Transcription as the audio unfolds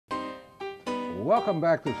Welcome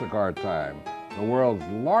back to Cigar Time, the world's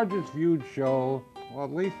largest viewed show, well,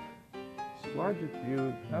 at least largest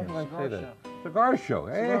viewed, how can I say that? Cigar show.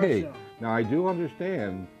 Hey! Show. Now, I do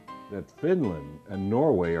understand that Finland and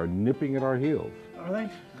Norway are nipping at our heels. Are they?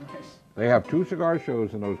 Nice. They have 2 cigar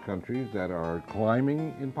shows in those countries that are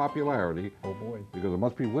climbing in popularity. Oh boy. Because it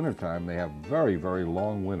must be wintertime. They have very, very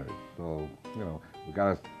long winters. So, you know,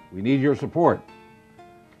 we need your support.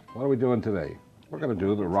 What are we doing today? We're going to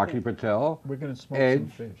do the Rocky Patel. We're going to smoke Edge, some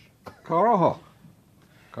fish. Corojo.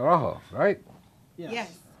 Corojo, right?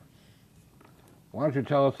 Yes. Why don't you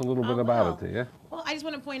tell us a little bit about it, Tia? Well, I just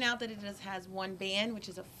want to point out that it just has one band, which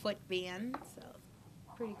is a foot band, so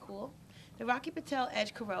pretty cool. The Rocky Patel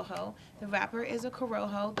Edge Corojo. The wrapper is a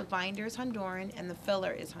Corojo, the binder is Honduran, and the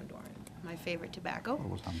filler is Honduran. My favorite tobacco. Oh,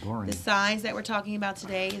 it was Honduran. The size that we're talking about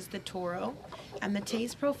today is the Toro, and the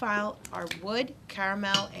taste profile are wood,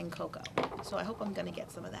 caramel, and cocoa. So I hope I'm going to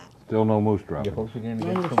get some of that. Still no moose drop. You hope you're going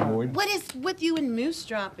to get some wood? What is with you and moose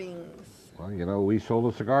droppings? Well, you know, we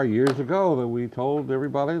sold a cigar years ago that we told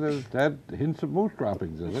everybody that it had hints of moose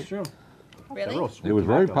droppings in It's it. true. Really? It was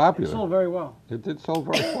very It popular. sold very well. It did sell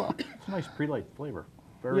very well. It's a nice pre-light flavor.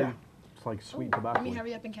 Very, Yeah. it's like sweet Let tobacco. me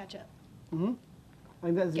hurry up and catch up. Mm-hmm. I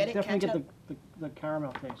think that's Get it, definitely catch get the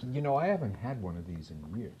caramel taste. You know, I haven't had one of these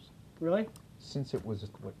in years. Really? Since it was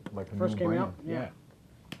like a First new came brand. out? Yeah.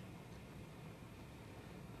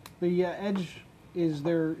 The Edge is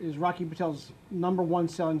Rocky Patel's #1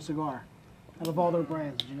 selling cigar out of all their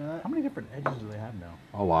brands. Did you know that? How many different edges do they have now?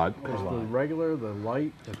 A lot. There's the regular, the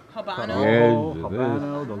light, the Habano, Yeah. Corojo,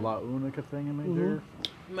 Habano, the La Unica thing in Mm-hmm. there.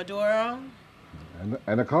 Maduro.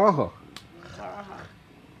 And a Corojo.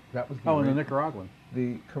 That was Oh, and the Nicaraguan.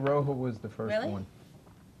 the Corojo was the first Really? one,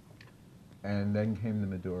 and then came the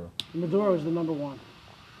Maduro, Maduro is the #1.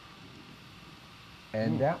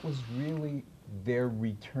 and that was really their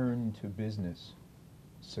return to business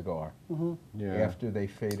cigar Mm-hmm. Yeah. after they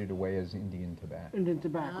faded away as Indian tobacco. Indian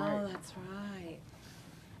tobacco, Oh, right? that's right.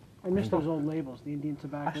 I miss those old labels, the Indian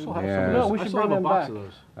tobacco. I still have Yeah. some of No, those. we I should still bring have a them box back. of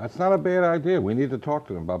those. That's not a bad idea. We need to talk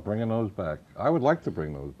to them about bringing those back. I would like to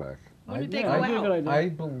bring those back. When did they Yeah, go that'd be a out? good idea. I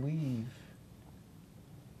believe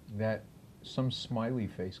that some smiley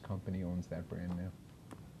face company owns that brand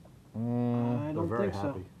now. Mm, I They're don't very think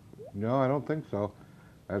happy. no, I don't think so.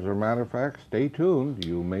 As a matter of fact, stay tuned.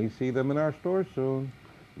 You may see them in our stores soon.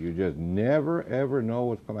 You just never, ever know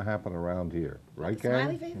what's going to happen around here. Right, The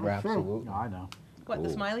smiley gang? faces? Absolutely. No, I know. What, the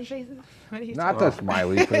Oh. smiley faces? What are you Not talking the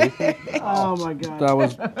smiley faces. so. Oh my God, That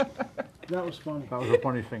was that was funny. that was the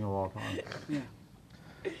funniest thing of all time. Yeah.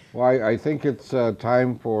 Well, I think it's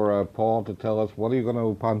time for Paul to tell us what are you going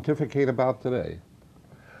to pontificate about today?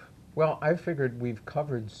 Well, I figured we've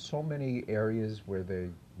covered so many areas where they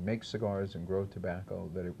make cigars and grow tobacco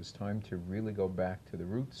that it was time to really go back to the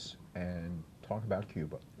roots and talk about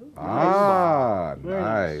Cuba. Ah, Very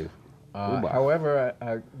nice. nice. Cuba. However,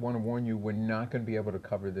 I want to warn you, we're not going to be able to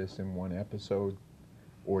cover this in one episode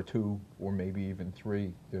or 2 or maybe even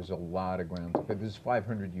 3. There's a lot of ground. There's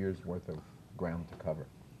 500 years worth of ground to cover.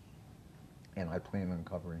 And I plan on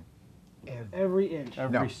covering. Every inch,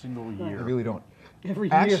 Every No. single I year. really don't. every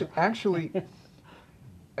year. Actually,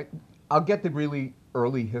 I'll get the really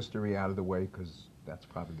early history out of the way because that's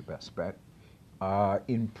probably the best bet.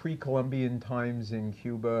 In pre-Columbian times in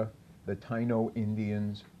Cuba, the Taino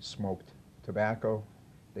Indians smoked tobacco.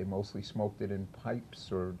 They mostly smoked it in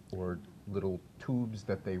pipes or little tubes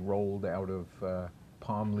that they rolled out of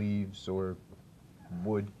palm leaves or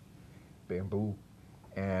wood, bamboo.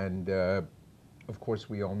 And of course,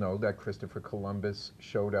 we all know that Christopher Columbus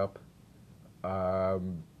showed up.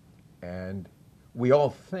 And we all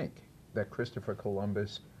think that Christopher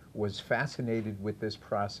Columbus was fascinated with this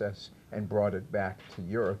process and brought it back to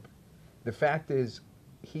Europe. The fact is,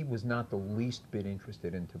 he was not the least bit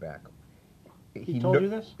interested in tobacco. He told you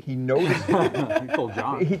this? He noticed it. You told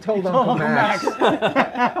John. He told Uncle Max.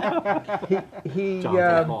 he John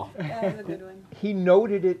told Paul. That was a good one. he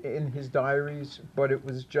noted it in his diaries, but it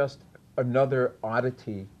was just another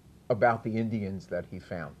oddity about the Indians that he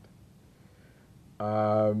found.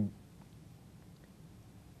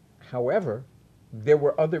 However, there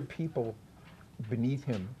were other people beneath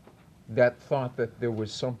him that thought that there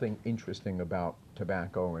was something interesting about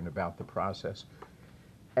tobacco and about the process.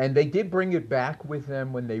 And they did bring it back with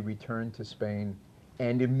them when they returned to Spain,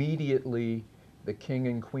 and immediately the king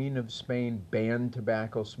and queen of Spain banned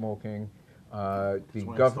tobacco smoking. That's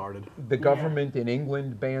when it started. The government in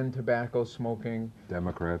England banned tobacco smoking.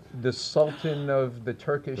 Democrats. The Sultan of the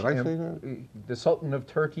Turkish, Did I say that? The Sultan of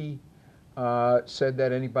Turkey said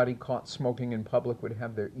that anybody caught smoking in public would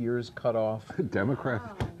have their ears cut off. Democrats.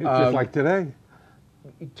 It's just like today.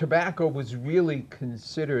 tobacco was really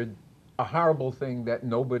considered a horrible thing that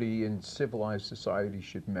nobody in civilized society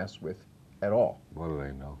should mess with at all. What do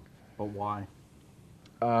they know? But why?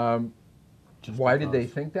 Why did they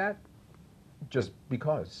because. think that? Just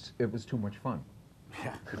because it was too much fun.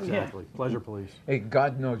 Yeah, exactly. Pleasure police. Hey,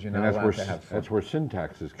 God knows you're And not allowed to have fun. that's where sin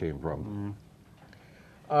taxes came from.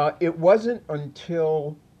 It wasn't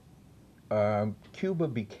until Cuba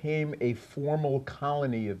became a formal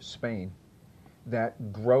colony of Spain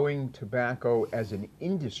that growing tobacco as an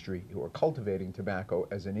industry, or cultivating tobacco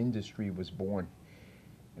as an industry, was born.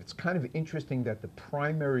 It's kind of interesting that the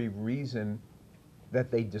primary reason that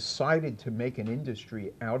they decided to make an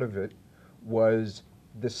industry out of it was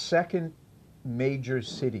the second major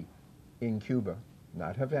city in Cuba,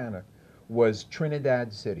 not Havana, was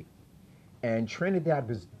Trinidad City. And Trinidad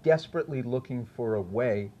was desperately looking for a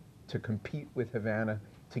way to compete with Havana,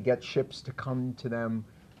 to get ships to come to them,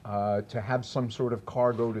 to have some sort of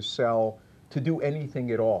cargo to sell, to do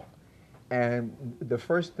anything at all. And the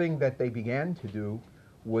first thing that they began to do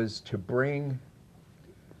was to bring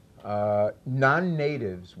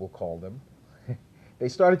non-natives, we'll call them. They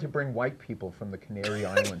started to bring white people from the Canary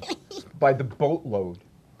Islands by the boatload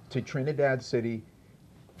to Trinidad City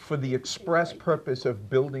for the express purpose of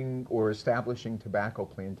building or establishing tobacco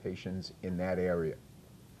plantations in that area.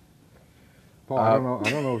 Paul, I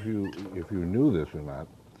don't know if you knew this or not.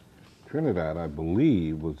 Trinidad, I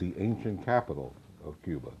believe, was the ancient capital of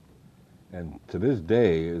Cuba, and to this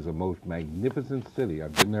day is the most magnificent city.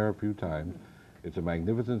 I've been there a few times. It's a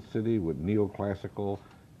magnificent city with neoclassical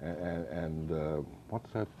and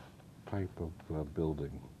what's that type of building?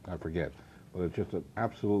 I forget, but it's just an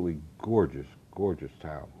absolutely gorgeous, gorgeous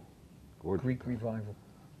town. Gorgeous. Greek Revival.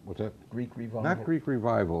 What's that? Greek Revival. Not Greek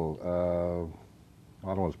Revival. I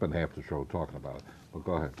don't want to spend half the show talking about it, but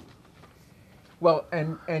go ahead. Well,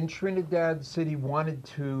 and Trinidad City wanted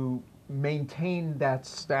to maintain that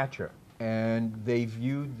stature, and they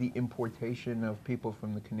viewed the importation of people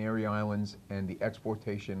from the Canary Islands and the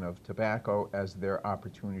exportation of tobacco as their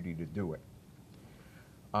opportunity to do it.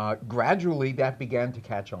 Gradually, that began to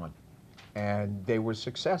catch on, and they were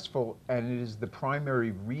successful, and it is the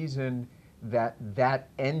primary reason that that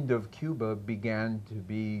end of Cuba began to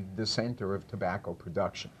be the center of tobacco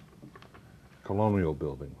production. Colonial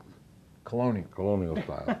building. Colonial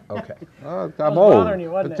style. Okay. I'm was old. bothering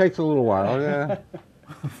you, wasn't It it? takes a little while, yeah.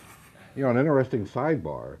 You know, an interesting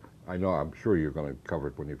sidebar. I'm sure you're going to cover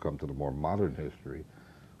it when you come to the more modern history,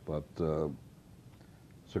 but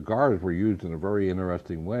cigars were used in a very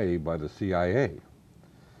interesting way by the CIA.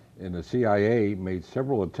 And the CIA made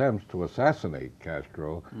several attempts to assassinate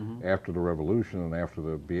Castro after the revolution and after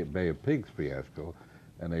the Bay of Pigs fiasco,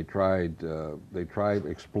 and they tried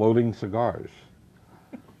exploding cigars.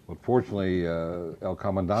 But fortunately, El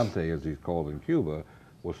Comandante, as he's called in Cuba,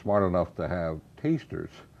 was smart enough to have tasters,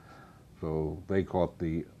 so they caught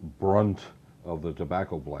the brunt of the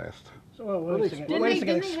tobacco blast. So wait a second. Didn't Wait a they-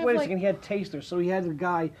 second. didn't they have, Wait a like- second. He had tasters, so he had the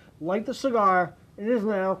guy light the cigar in his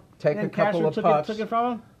mouth. Take and a couple Castro of took puffs. Took it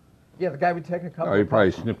from him. Yeah, the guy would take a couple Oh, he of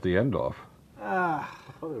probably puffs. snipped the end off. I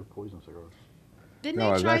thought they were poison cigars. Didn't No, it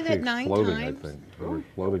they was try actually that 9 exploding, times? I think. They were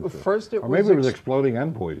exploding. Well, too. first it or maybe was it was exploding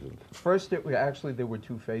and poisoned. First, actually there were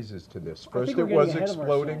two phases to this. I First, think it we're getting was ahead of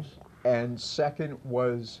exploding, ourselves. and second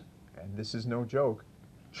was, and this is no joke,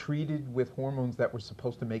 treated with hormones that were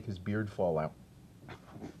supposed to make his beard fall out.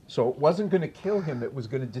 So it wasn't going to kill him; it was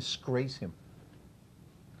going to disgrace him.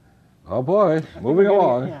 Oh boy, moving We're getting-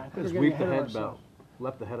 along. Yeah, I think It's we're weep getting the ahead of head about, ourselves.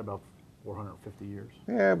 left the head about 450 years.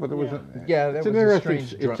 Yeah, but there was Yeah, that it's was an a interesting.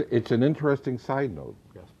 strange drug. It's an interesting side note.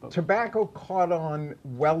 Yes, but Tobacco caught on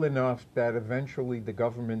well enough that eventually the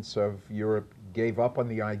governments of Europe gave up on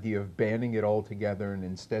the idea of banning it altogether and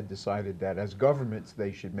instead decided that as governments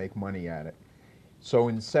they should make money at it. So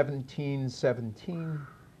in 1717,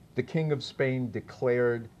 the King of Spain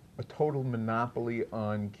declared a total monopoly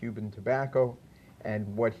on Cuban tobacco, and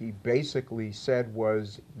what he basically said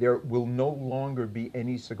was there will no longer be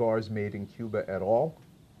any cigars made in Cuba at all.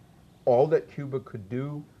 All that Cuba could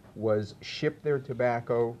do was ship their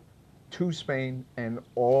tobacco to Spain, and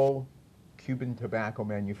all Cuban tobacco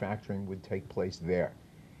manufacturing would take place there.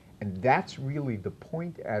 And that's really the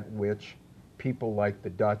point at which people like the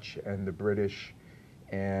Dutch and the British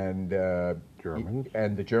and Germans.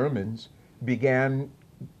 and the Germans began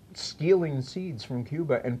stealing seeds from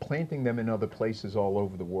Cuba and planting them in other places all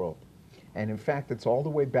over the world. And in fact, it's all the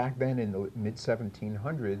way back then in the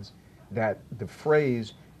mid-1700s that the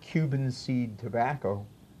phrase Cuban seed tobacco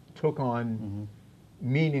took on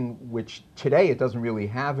meaning which today it doesn't really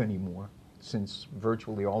have anymore, since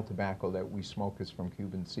virtually all tobacco that we smoke is from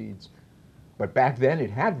Cuban seeds. But back then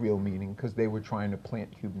it had real meaning because they were trying to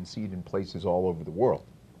plant Cuban seed in places all over the world.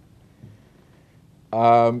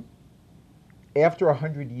 After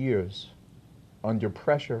 100 years, under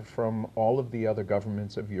pressure from all of the other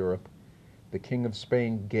governments of Europe, the King of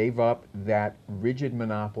Spain gave up that rigid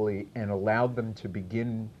monopoly and allowed them to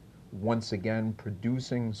begin once again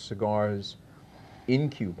producing cigars in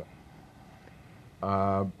Cuba.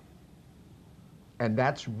 And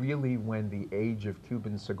that's really when the age of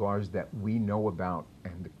Cuban cigars that we know about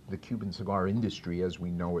and the Cuban cigar industry as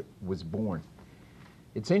we know it was born.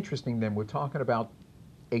 It's interesting then, we're talking about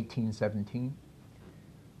 1817.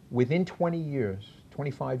 Within 20 years,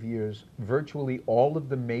 25 years, virtually all of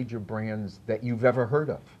the major brands that you've ever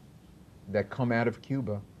heard of that come out of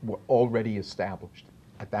Cuba were already established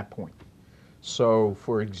at that point. So,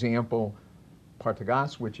 for example,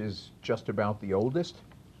 Partagas, which is just about the oldest,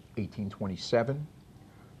 1827.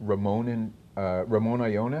 Ramon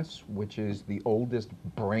Allones, which is the oldest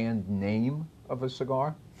brand name of a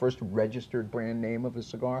cigar, first registered brand name of a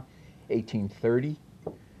cigar, 1830.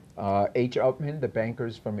 H. Upman, the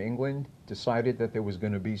bankers from England, decided that there was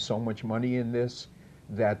going to be so much money in this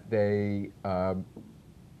that they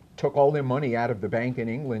took all their money out of the bank in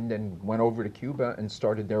England and went over to Cuba and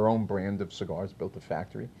started their own brand of cigars, built a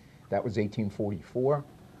factory. That was 1844.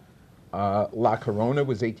 La Corona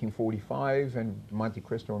was 1845, and Monte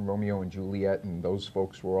Cristo and Romeo and Juliet and those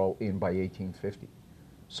folks were all in by 1850.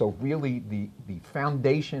 So really the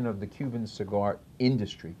foundation of the Cuban cigar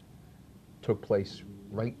industry took place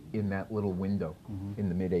right in that little window in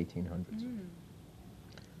the mid-1800s.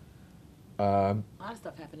 A lot of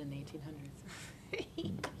stuff happened in the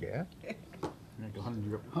 1800s. Yeah. Like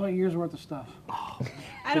 100 years worth of stuff.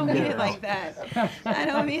 I don't mean it like that. I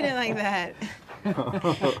don't mean it like that.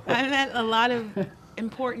 I meant a lot of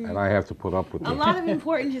important, And I have to put up with a this. lot of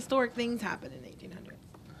important historic things happened in the 1800s.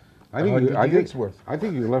 I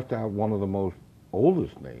think you left out one of the most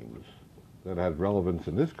oldest names that has relevance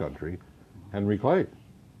in this country, Henry Clay.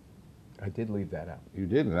 I did leave that out. You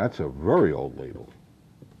did, and that's a very old label.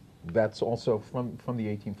 That's also from the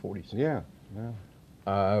 1840s. Yeah, yeah.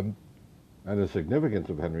 And the significance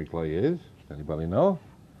of Henry Clay is, anybody know?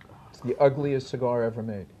 It's the ugliest cigar ever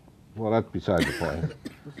made. Well, that's beside the point.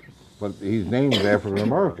 But he's named after an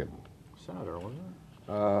American. Senator, wasn't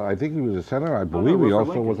it? I think he was a senator. I believe he Rupert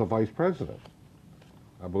also Lincoln. was a vice president.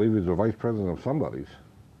 I believe he was a vice president of somebody's.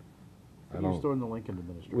 He was during the Lincoln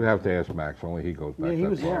administration. We have to ask Max. Only he goes back Yeah, he that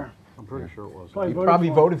was far. there. I'm pretty sure it was. Probably You probably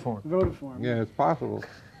voted for him. Voted for him. Yeah, it's possible.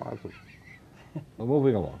 Possible. Well,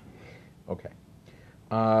 moving along. Okay.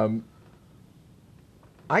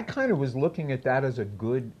 I kind of was looking at that as a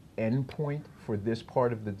good endpoint for this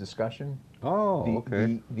part of the discussion. Oh,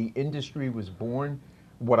 okay. The industry was born.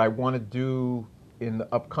 What I want to do in the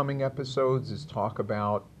upcoming episodes is talk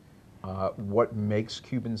about what makes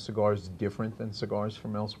Cuban cigars different than cigars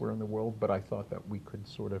from elsewhere in the world, but I thought that we could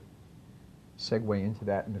sort of segue into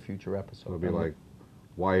that in a future episode. So it'll be like,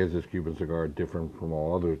 why is this Cuban cigar different from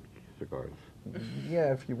all other cigars?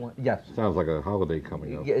 Yeah, if you want. Yes. Sounds like a holiday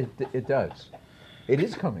coming up. Yeah, it does. It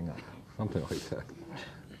is coming up. Something like that.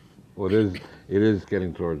 Well, it is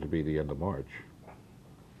getting towards to be the end of March.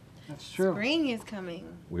 That's true. Spring is coming.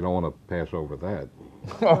 We don't want to pass over that.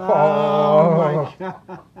 Oh my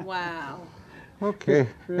God. Wow. Okay.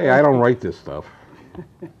 Hey, I don't write this stuff.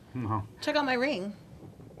 No. Check out my ring.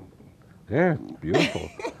 Yeah, it's beautiful.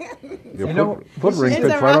 Your You know, foot ring It's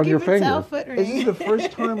fits a right on Rocky your Patel finger. foot ring. This is the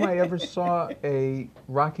first time I ever saw a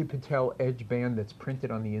Rocky Patel Edge band that's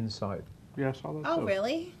printed on the inside. Yeah, I saw that Oh, too.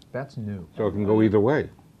 really? That's new. So it can go either way.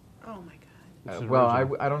 Oh, my God. It's Well,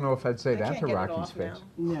 original. I don't know if I'd say I that can't to get it Rocky's off face.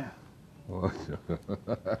 now. Yeah.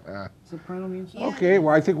 Soprano means Yeah. Okay,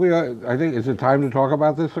 well, I think is it time to talk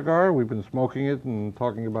about this cigar? We've been smoking it and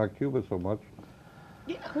talking about Cuba so much.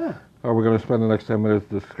 Yeah. Or we're going to spend the next 10 minutes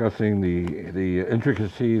discussing the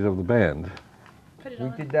intricacies of the band. Put it We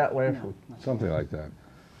on. did that last week. Something like that.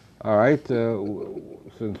 All right,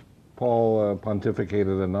 since Paul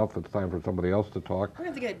pontificated enough, it's time for somebody else to talk. We're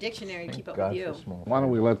going to have to get a dictionary to keep up God with you. for small. Why don't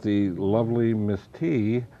we let the lovely Miss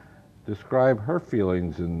T describe her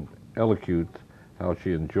feelings and elocute how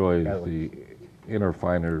she enjoys the inner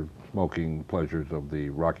finer smoking pleasures of the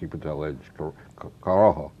Rocky Patel Edge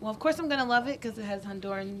Corojo. Well, of course I'm going to love it because it has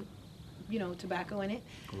Honduran, tobacco in it.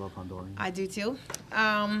 I love Honduran. I do too.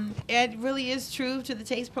 It really is true to the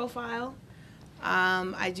taste profile.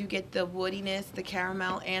 I do get the woodiness, the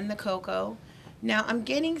caramel, and the cocoa. Now I'm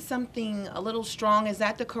getting something a little strong. Is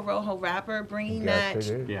that the Corojo wrapper bringing Yes,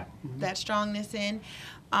 it is. Yeah. that strongness in?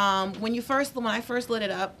 When I first lit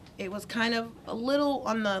it up, it was kind of a little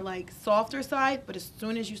on the softer side, but as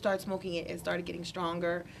soon as you start smoking it, it started getting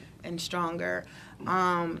stronger, and stronger.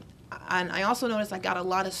 And I also noticed I got a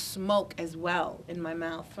lot of smoke as well in my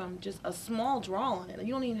mouth from just a small draw on it.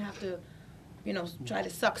 You don't even have to, try to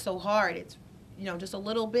suck so hard. It's, just a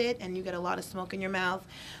little bit, and you get a lot of smoke in your mouth.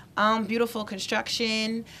 Beautiful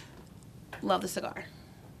construction. Love the cigar.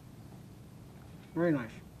 Very nice.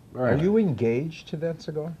 Are you engaged to that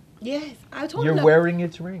cigar? Yes, I told You're you. wearing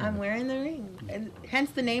its ring. I'm wearing the ring, and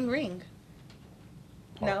hence the name Ring.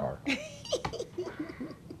 No. Oh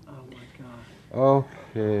my god.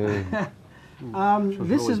 Okay.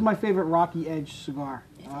 This is my favorite Rocky Edge cigar.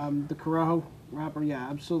 The Corojo wrapper, yeah,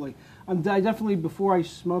 absolutely. I definitely, before I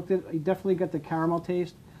smoked it, I definitely got the caramel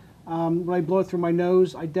taste. When I blow it through my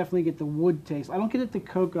nose, I definitely get the wood taste. I don't get it the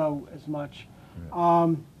cocoa as much,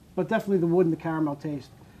 but definitely the wood and the caramel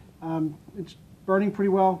taste. It's burning pretty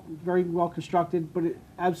well, very well constructed, but it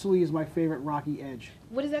absolutely is my favorite Rocky Edge.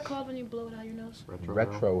 What is that called when you blow it out your nose?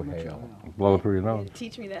 Retro hail. Blow it through your nose.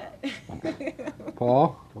 Teach me that.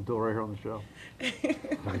 Paul? We'll do it right here on the show.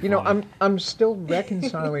 I'm still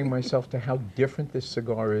reconciling myself to how different this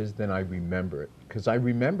cigar is than I remember it. Because I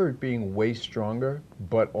remember it being way stronger,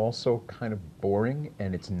 but also kind of boring,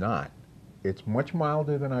 and it's not. It's much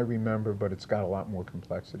milder than I remember, but it's got a lot more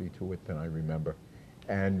complexity to it than I remember.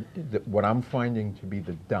 And what I'm finding to be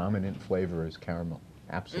the dominant flavor is caramel.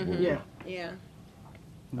 Absolutely. Yeah. Yeah.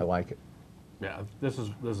 I like it. Yeah, this is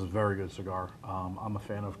a very good cigar. I'm a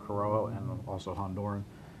fan of Corojo and also Honduran.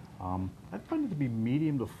 I find it to be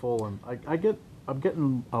medium to full, and I'm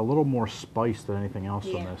getting a little more spice than anything else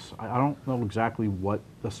from Yeah. this. I don't know exactly what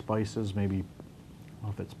the spice is. Maybe I don't know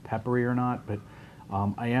if it's peppery or not, but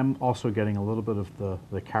I am also getting a little bit of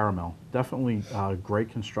the caramel. Definitely great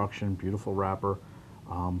construction, beautiful wrapper.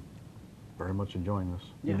 Very much enjoying this.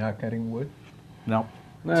 You're not getting wood? No.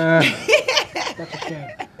 Nah. That's a shame.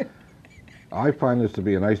 I find this to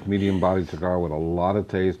be a nice medium-bodied cigar with a lot of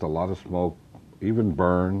taste, a lot of smoke, even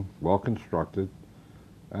burn, well constructed,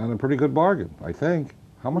 and a pretty good bargain, I think.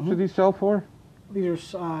 How much did these sell for? These are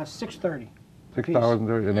 $6.30.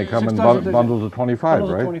 $6,000, and they come in $6.30. bundles of 25, Bundles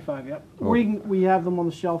of right? 25, yep. Oh. We have them on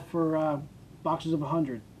the shelf for boxes of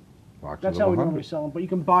 100. Boxes That's of how we 100. normally sell them, but you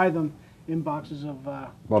can buy them in boxes of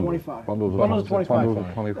 25. Bundles Bundles of 25. Bundles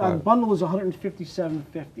of 25. Bundle is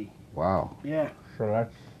 $157.50. Wow. Yeah, So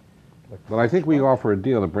that's But I think we offer a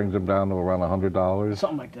deal that brings them down to around $100,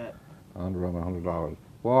 something like that. around $100.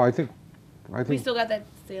 Well, I think, We still got that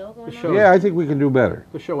sale going on? show- yeah, I think we can do better.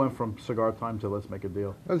 The show went from cigar time to let's make a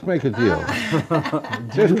deal. Let's make a deal.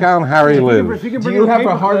 Just count Harry lives. If you can Do bring you in a have a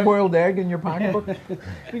paperclip- hard-boiled egg in your pocketbook?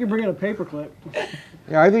 if you can bring in a paperclip.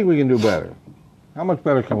 Yeah, I think we can do better. How much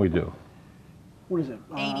better can we do? What is it?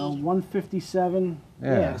 80. 157.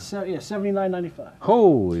 Yeah. $79.95.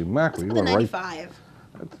 Holy mackerel, you The were right. 95.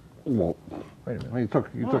 Well, Wait a minute.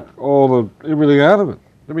 you took all the everything out of it.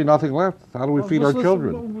 There'd be nothing left. How do we feed our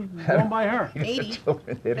children? Don't buy her. 80. Holy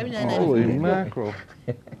 79.95. mackerel.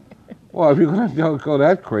 Well, if you're going to go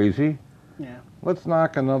that crazy, Yeah. let's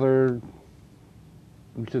knock another,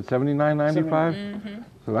 you said $79.95? Mm-hmm.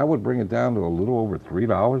 So that would bring it down to a little over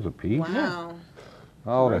 $3 a piece. Wow.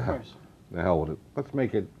 Oh, Right the price. hell with it. Let's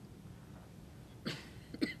make it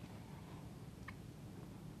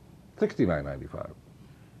 $69.95.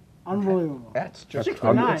 Unbelievable. That's just,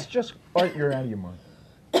 69. it's just, Art, you're out of your mind.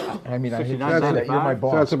 I mean, I hate to say 69.95? that, you're my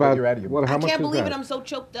boss, So that's but about, you're out of your mind. how I much can't is believe that? it. I'm so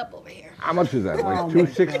choked up over here. How much is that? Like Oh, my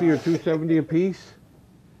 260 or 270 a piece?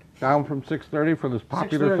 Down from 630 for this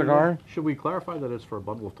popular 630, cigar? Should we clarify that it's for a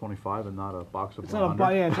bundle of 25 and not a box of It's not a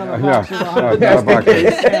 100? yeah, it's not a Yeah, box. It's a not a box.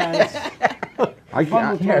 yeah, it's- I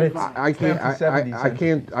Bundle can't, of Yeah, it's- 25. I can't, Down to 70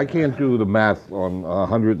 cents. I can't do the math on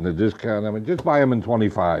 100 and the discount. I mean, just buy them in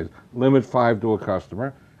 25. Limit 5 to a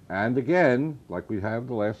customer. And again, like we have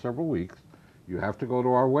the last several weeks, you have to go to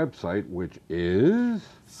our website, which is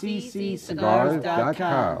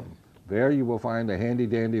cccigars.com. There you will find a handy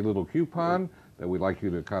dandy little coupon that we'd like you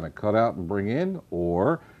to kind of cut out and bring in,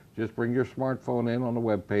 or just bring your smartphone in on the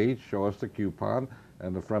web page, show us the coupon,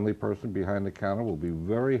 and the friendly person behind the counter will be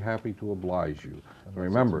very happy to oblige you. So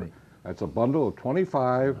remember, that's a bundle of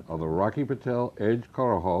 25 of the Rocky Patel Edge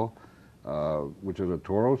Corojo, which is a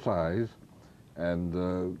Toro size, and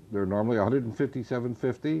they're normally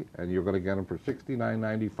 $157.50, and you're going to get them for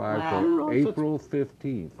 $69.95 Wow. till April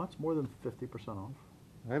 15th. That's more than 50% off.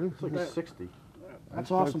 That is, It's like 60. That's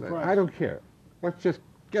awesome price. I don't care. Let's just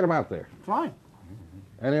get them out there. Fine.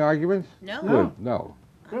 Any arguments? No. Good. No.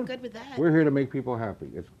 I'm good with that. We're here to make people happy.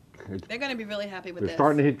 It's They're going to be really happy with they're this.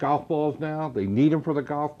 starting to hit golf balls now. They need them for the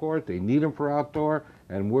golf course. They need them for outdoor,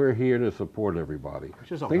 and we're here to support everybody.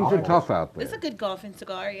 Which is a Things golf are course. tough out there. This is a good golfing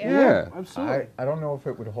cigar, yeah. Yeah. Absolutely. I don't know if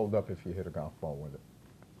it would hold up if you hit a golf ball with it.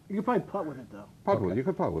 You could probably putt with it though. Putt with it. You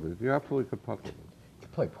could putt with it. You absolutely could putt with it. You can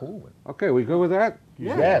play pool with it. Okay, we good with that?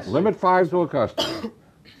 Yes. Limit 5 to a customer.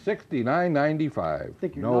 $69.95.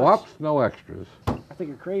 think you're No nuts. ups, no extras. I think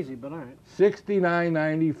you're crazy, but all right.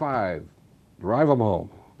 $69.95. Drive them home.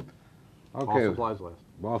 All Okay. supplies last.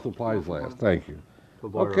 While supplies last. Thank you. The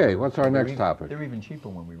lawyer Okay, over. what's our next topic? They're even cheaper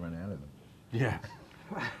when we run out of them. Yeah.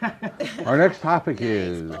 Our next topic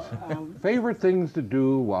is favorite things to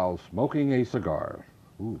do while smoking a cigar.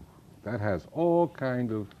 Ooh, that has all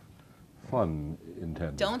kind of fun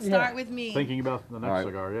intended. Don't start with me. Thinking about the next All right.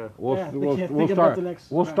 cigar, yeah. We'll, Yeah, we'll, think we'll about start. the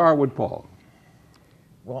next We'll cigar. start with Paul.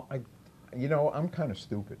 Well, I'm kind of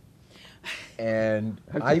stupid, and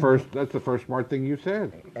That's the first smart thing you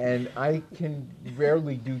said. and I can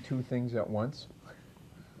rarely do two things at once,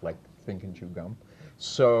 like think and chew gum.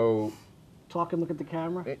 So Talk and look at the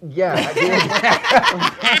camera. yeah,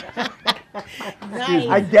 Nice.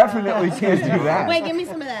 I definitely can't do that. Wait, give me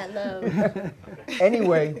some of that love.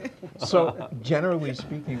 Anyway, so generally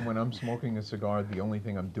speaking, when I'm smoking a cigar, the only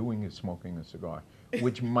thing I'm doing is smoking a cigar,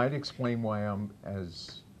 which might explain why I'm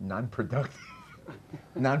as non-productive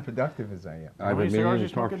as I am. I've many been cigars meaning you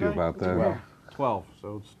to talk smoke to a you day? about that. 12,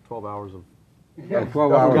 so it's 12 hours of... Yeah,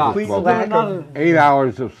 12 A hours of complete smoking. lack of 8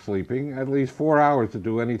 hours of sleeping, at least 4 hours to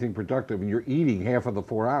do anything productive, and you're eating half of the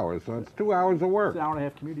 4 hours, so it's 2 hours of work. It's an hour and a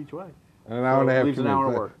half commute each way. And an hour and a half. leaves an commute. hour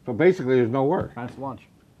of work. So basically, there's no work. Nice lunch.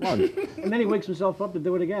 Lunch. And then he wakes himself up to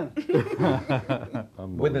do it again.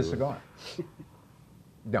 With a cigar.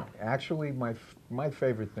 No, actually, my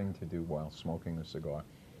favorite thing to do while smoking a cigar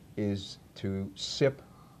is to sip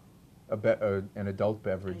an adult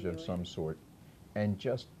beverage of some sort and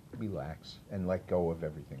just relax and let go of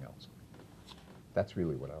everything else. That's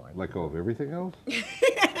really what I like. Let go of everything else?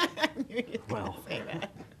 Well,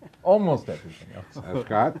 Almost everything else.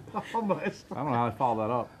 Scott? Almost. I don't know how I follow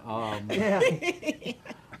that up. Yeah.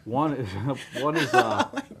 One is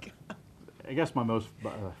I guess my most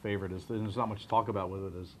favorite is, there's not much to talk about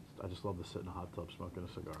with it, is I just love to sit in a hot tub smoking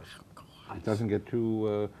a cigar. It doesn't get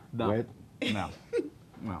too No. wet? No.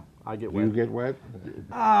 No. I get Do wet. you get wet?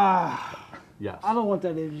 Yes. I don't want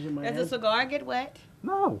that image in my Does the head. cigar get wet?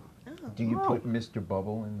 No. Do you put Mr.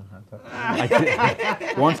 Bubble in the hot tub? I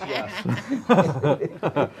did. Once, yes.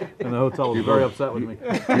 And the hotel was very upset with me.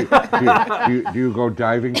 Do you go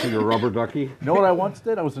diving to your rubber ducky? You know what I once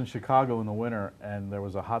did? I was in Chicago in the winter, and there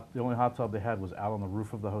was the only hot tub they had was out on the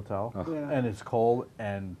roof of the hotel, Yeah. and it's cold,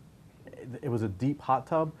 and it was a deep hot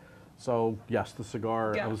tub. So yes, the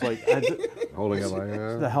cigar. Yeah. I was like, Holding it like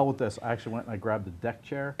the that? hell with this. I actually went and I grabbed the deck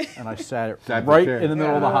chair and I sat it Sat the right chair. in the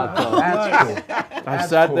middle of the hot tub. That's cool. I That's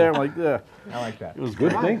sat cool. there, I'm like, yeah. I like that. It was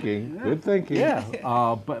Good great. thinking. Good thinking. Yeah,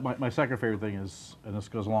 but my second favorite thing is, and this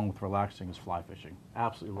goes along with relaxing, is fly fishing.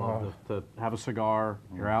 Absolutely love to have a cigar.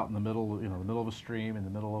 You're out in the middle, the middle of a stream, in the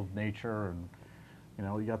middle of nature, and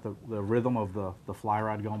you got the rhythm of the fly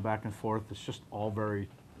rod going back and forth. It's just all very,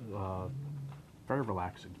 very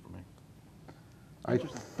relaxing for me. I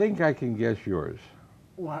think I can guess yours.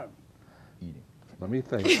 What? Eating. Let me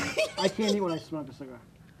think. I can't eat when I smoke a cigar.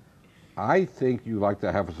 I think you like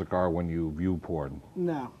to have a cigar when you view porn.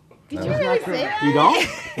 No. Did you really say that? You don't?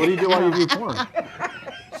 What do you do while you view porn?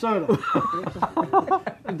 Soda.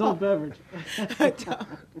 Adult beverage.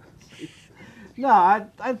 No, I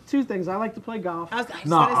have two things. I like to play golf. I was just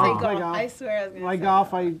No, gonna say I play golf. golf. I swear I was gonna When I say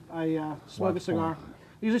golf, I smoke a Watch cigar. porn.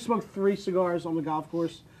 I usually smoke 3 cigars on the golf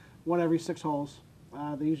course, one every 6 holes.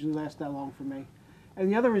 They usually last that long for me. And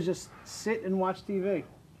the other is just sit and watch TV.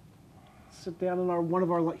 Sit down in one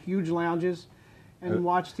of our huge lounges and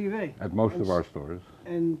watch TV. At most of our stores.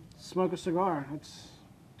 And smoke a cigar. It's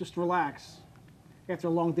just relax after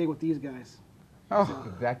a long day with these guys.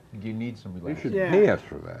 Oh, That you need some you relaxation. should Yeah. pay us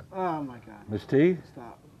for that. Oh my God. Miss T?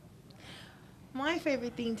 Stop. My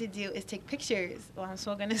favorite thing to do is take pictures while I'm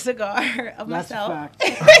smoking a cigar of That's myself. a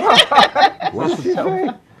fact. What's it say?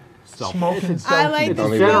 Smoking I like It's to a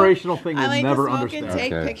Don't smoke. generational thing I you'll like never to smoke understand. and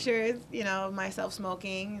take Okay. pictures, of myself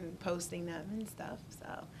smoking and posting them and stuff.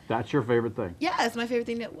 So That's your favorite thing. yeah, it's my favorite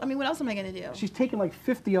thing. What else am I gonna do? She's taken like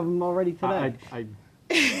 50 of them already today. I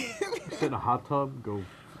sit in a hot tub, go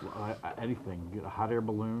anything, get a hot air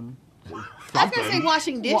balloon. I was gonna say Something.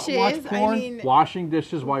 washing dishes. watch I porn. mean, Washing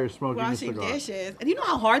dishes while you're smoking a washing cigar. dishes. And you know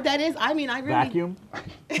how hard that is? I mean, I really Vacuum.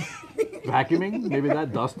 Vacuuming, maybe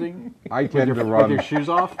that, dusting. I With tend your, to with run. your shoes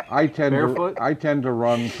off. I tend barefoot? to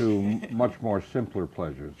run to much more simpler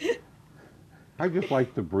pleasures. I just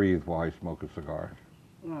like to breathe while I smoke a cigar.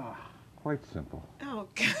 Ah. Quite simple. Oh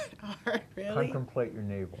God, Art, really? Contemplate your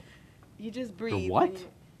navel. You just breathe. what? when you-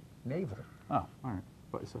 Navel. Oh, all right.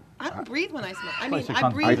 I don't breathe when I smoke. I mean, Spicy I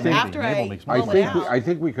comes breathe from the after navel I makes blow me it out. I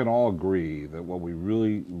think we can all agree that what we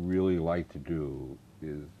really, really like to do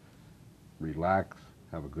is relax,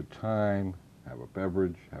 have a good time, have a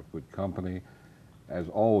beverage, have good company. As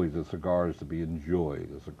always, a cigar is to be enjoyed.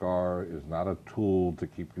 A cigar is not a tool to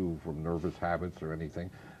keep you from nervous habits or anything.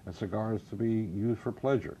 A cigar is to be used for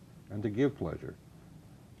pleasure and to give pleasure.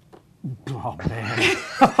 Oh, man.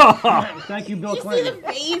 Thank you, Bill You see the Clinton.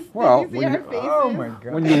 face? Well, Did you see our faces? Oh my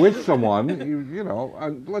God. When you wish someone, you know,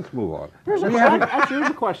 let's move on. Actually, here's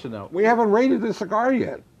a question, though. We haven't rated the cigar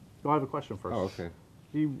yet. I have a question first. Oh, okay.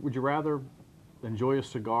 Would you rather enjoy a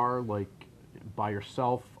cigar like by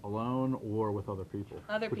yourself, alone, or with other people?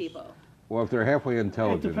 Other people. Well, if they're halfway It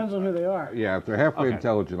intelligent, depends on who they are. yeah, if they're halfway Okay.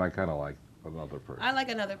 intelligent, I kind of like another person. I like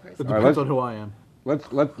another It person. All right, depends let's- on who I am.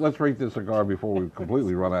 Let's rate this cigar before we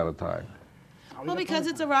completely run out of time. Well, because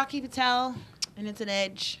it's a Rocky Patel and it's an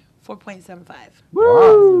Edge, 4.75.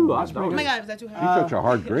 Wow, That's Oh my God, is that too she's high? such a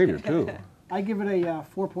hard grader too. I give it a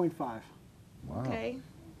 4.5. Wow. Okay.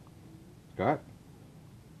 Scott,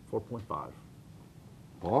 4.5.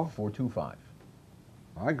 Paul, 4.25.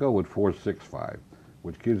 I go with 4.65,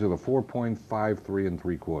 which gives it a 4.53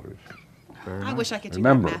 3/4. Very I nice. wish I could do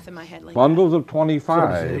Remember, that math in my head like bundles of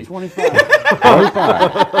 25. 25. 25.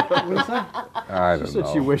 What is that? I She don't said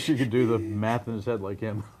she know. wished she could do the math in his head like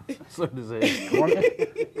him. So does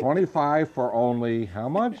he. 25 for only how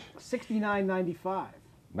much? 69.95.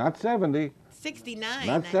 Not 70, that. 69.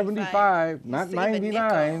 not 75, You not save a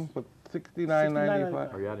 99, nickel. but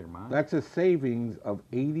 69.95. Are you out of your mind? That's a savings of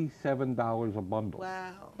 $87 a bundle.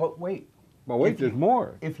 Wow. But wait, But wait, If there's you-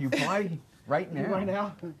 more. if you buy right now, Right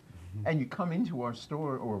now? and you come into our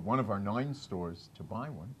store or one of our 9 stores to buy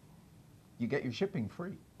one, you get your shipping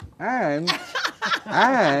free. And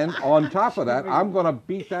on top of that, I'm going to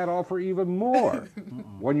beat that offer even more.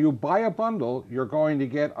 When you buy a bundle, you're going to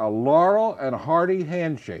get a Laurel and Hardy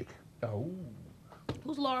handshake. Oh.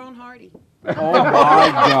 Who's Laurel and Hardy? Oh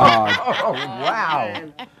my God. Oh, wow.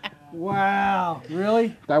 Wow.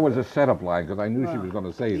 Really? That was a setup line because I knew she was going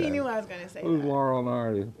to say He knew that. I was going to say Who's that. Laurel and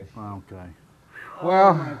Hardy? Okay.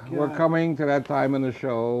 Well, we're God. coming to that time in the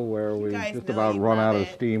show where we guys just know about you run out love of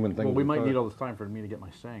it. steam and things. Well, we might need all this time for me to get my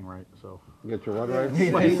saying right, so. Get your what right?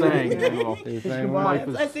 My saying, well, You're saying goodbye. what?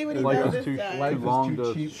 life I see what he life does is this too, time. Life too long is too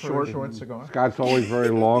to cheap for short. a short cigar. Scott's always very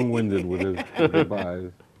long-winded with his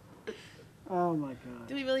goodbyes. Oh my God.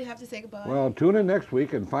 Do we really have to say goodbye? Well, tune in next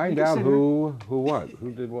week and find can out sit who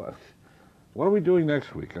did what. What are we doing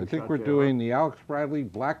next week? I think we're doing the Alex Bradley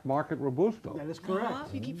Black Market Robusto. That is Huh?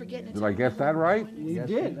 correct. You keep forgetting to Did tell I me guess who that we're right? doing You next.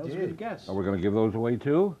 did. That was a good guess. Are we going to give those away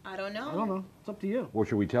too? I don't know. I don't know. It's up to you. Or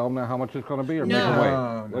should we tell them now how much it's going to be or No. make them wait?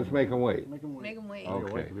 No, no, Let's make them wait. Make them wait. Make him wait.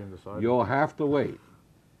 Okay. wait to be decided. You'll have to wait.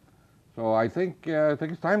 So I think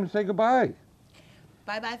it's time to say goodbye.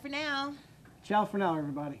 Bye-bye for now. Ciao for now,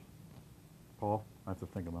 everybody. Paul, I have to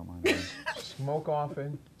think about mine. Smoke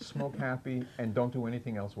often, smoke happy, and don't do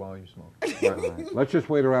anything else while you smoke. Right. Let's just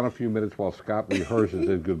wait around a few minutes while Scott rehearses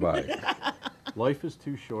his goodbye. Life is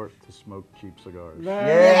too short to smoke cheap cigars.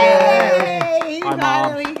 Yay! He Hi, Mom.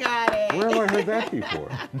 finally got it. Where have I heard that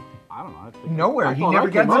before? I don't know. I think Nowhere. He thought never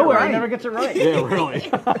I gets came it up with Nowhere. right. He never gets it right.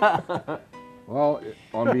 Yeah, really. Well,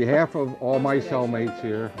 on behalf of all my cellmates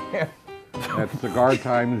here at Cigar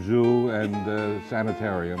Time Zoo and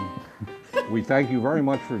Sanitarium, we thank you very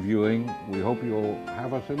much for viewing. We hope you'll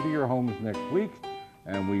have us into your homes next week,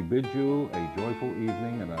 and we bid you a joyful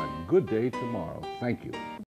evening and a good day tomorrow. Thank you.